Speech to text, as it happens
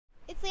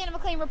Leanna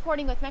McLean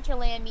reporting with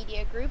Metroland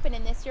Media Group, and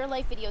in this Your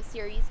Life video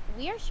series,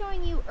 we are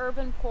showing you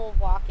urban pole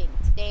walking.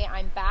 Today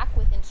I'm back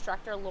with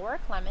instructor Laura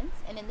Clements,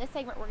 and in this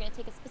segment we're going to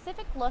take a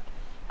specific look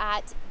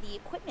at the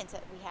equipment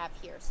that we have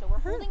here. So we're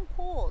holding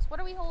poles. What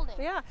are we holding?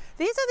 Yeah,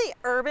 these are the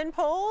urban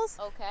poles.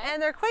 Okay.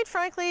 And they're quite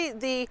frankly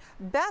the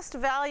best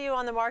value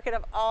on the market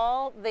of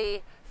all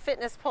the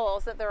fitness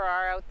poles that there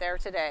are out there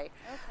today.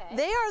 Okay.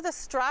 They are the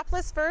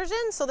strapless version,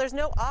 so there's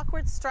no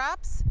awkward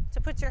straps to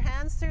put your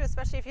hands through,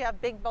 especially if you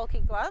have big bulky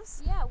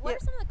gloves. Yeah, what are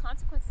some of the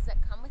consequences that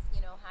come with,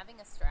 having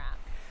a strap?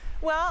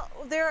 Well,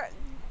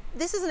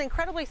 this is an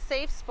incredibly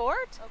safe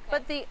sport,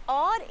 but the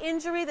odd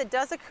injury that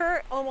does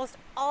occur almost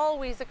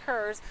always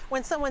occurs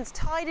when someone's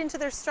tied into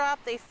their strap,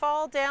 they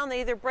fall down,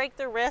 they either break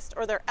their wrist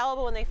or their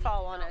elbow and they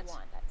fall on it.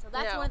 So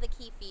that's one of the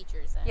key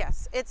features then.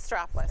 Yes, it's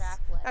strapless.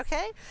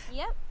 Okay?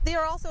 Yep. They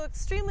are also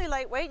extremely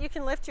lightweight. You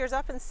can lift yours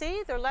up and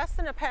see. They're less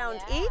than a pound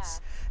each,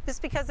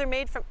 just because they're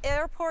made from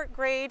airport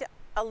grade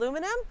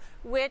aluminum,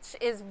 which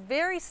is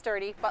very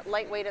sturdy but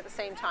lightweight at the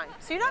same time.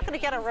 So you're not going to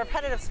get a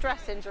repetitive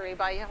stress injury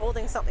by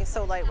holding something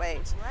so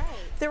lightweight. Right.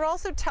 They're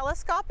also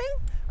telescoping,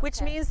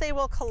 which means they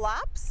will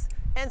collapse,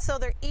 and so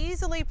they're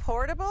easily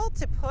portable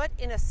to put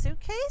in a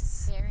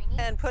suitcase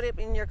and put it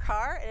in your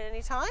car at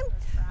any time.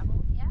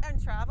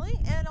 And traveling,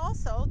 and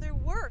also they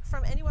work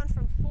from anyone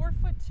from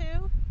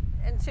 4'2"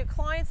 and to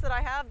clients that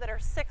I have that are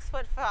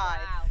 6'5".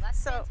 Wow,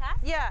 that's fantastic.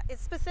 Yeah,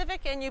 it's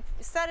specific, and you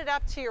set it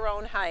up to your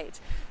own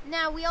height.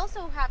 Now we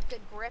also have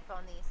good grip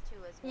on these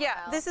too as well.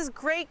 Yeah, this is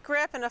great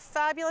grip and a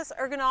fabulous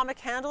ergonomic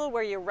handle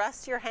where you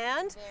rest your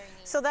hand. Very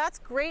neat. So that's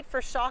great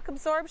for shock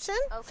absorption.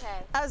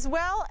 Okay. As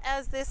well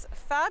as this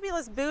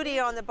fabulous booty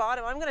on the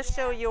bottom. I'm going to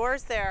show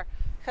yours there,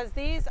 because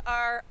these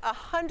are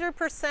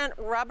 100%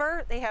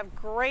 rubber. They have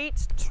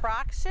great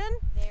traction.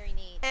 Very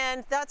neat.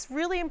 And that's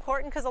really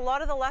important because a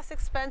lot of the less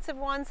expensive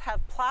ones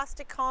have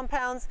plastic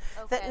compounds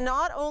that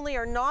not only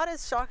are not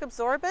as shock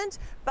absorbent,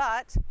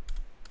 but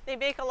they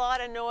make a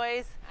lot of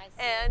noise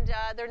and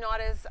they're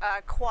not as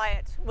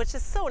quiet, which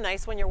is so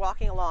nice when you're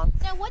walking along.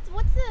 Now what's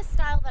the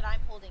style that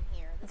I'm holding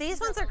here?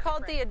 These ones are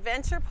called the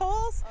adventure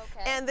poles,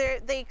 and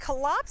they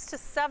collapse to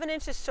 7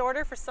 inches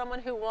shorter for someone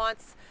who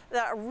wants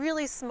a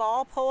really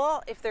small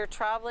pole if they're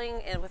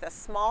traveling and with a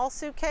small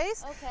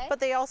suitcase. But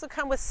they also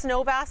come with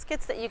snow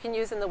baskets that you can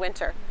use in the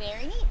winter.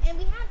 Very neat. And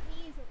we have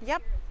these over here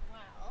as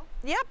well.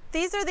 Yep,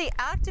 these are the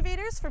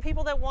activators for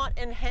people that want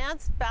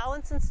enhanced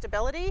balance and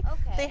stability.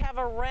 They have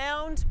a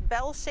round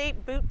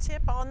bell-shaped boot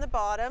tip on the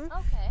bottom.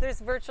 There's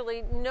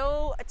virtually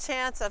no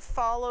chance of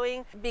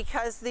following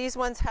because these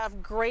ones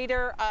have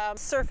greater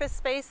surface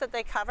space that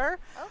they cover.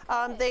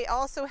 They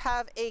also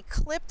have a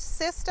clipped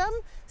system,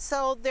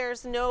 so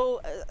there's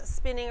no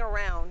spinning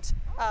around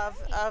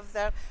of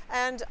them.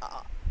 And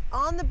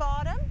on the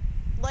bottom,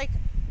 like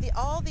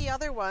all the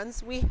other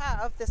ones, we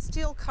have the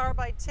steel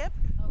carbide tip,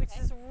 which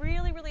is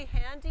really, really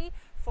handy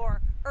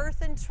for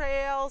earthen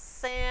trails,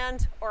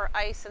 sand, or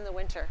ice in the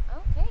winter.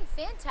 Okay,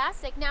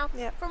 fantastic. Now,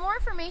 for more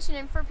information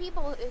and for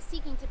people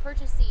seeking to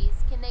purchase these,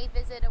 can they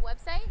visit a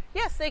website?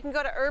 Yes, they can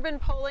go to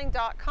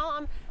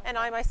urbanpoling.com, and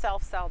I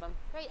myself sell them.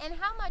 Great. And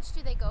how much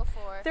do they go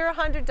for? They're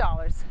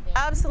 $100.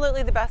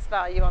 Absolutely the best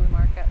value on the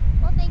market.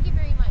 Well, thank you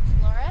very much,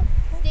 Laura.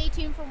 Stay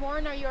tuned for more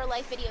in our Your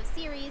Life video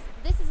series.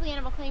 This is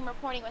Leanna McLean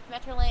reporting with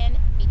Metroland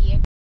Media.